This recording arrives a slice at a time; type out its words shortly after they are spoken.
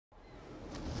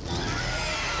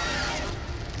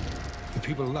The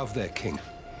people love their king.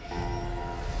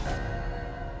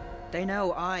 They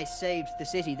know I saved the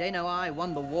city. They know I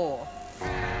won the war.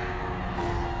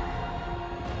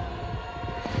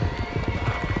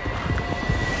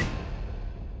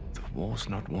 The war's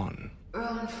not won.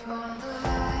 Run from the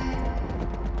light.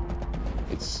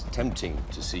 It's tempting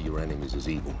to see your enemies as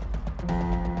evil.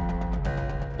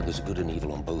 But there's good and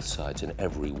evil on both sides in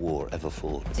every war ever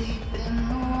fought. Deep in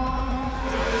the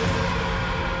water.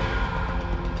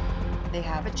 They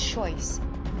have a choice.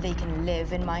 They can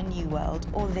live in my new world,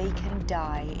 or they can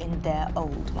die in their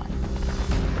old one.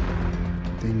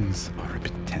 Things are a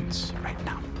bit tense right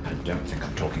now. I don't think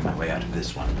I'm talking my way out of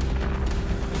this one.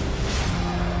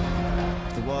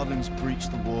 If the wildlings breach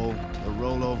the wall, they'll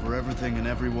roll over everything and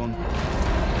everyone.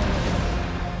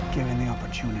 Given the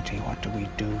opportunity, what do we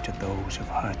do to those who've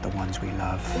hurt the ones we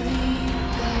love?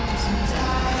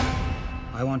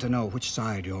 I want to know which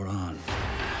side you're on.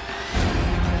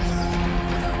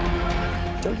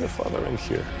 Tell your father I'm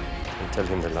here, and tell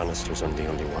him the Lannisters aren't the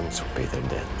only ones who pay their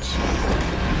debts.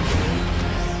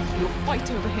 You'll fight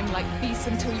over him like beasts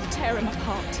until you tear him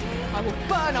apart. I will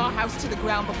burn our house to the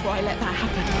ground before I let that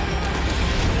happen.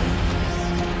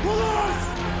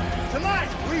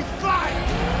 Tonight, we fight!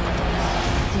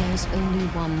 There's only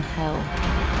one hell.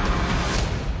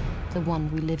 The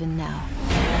one we live in now.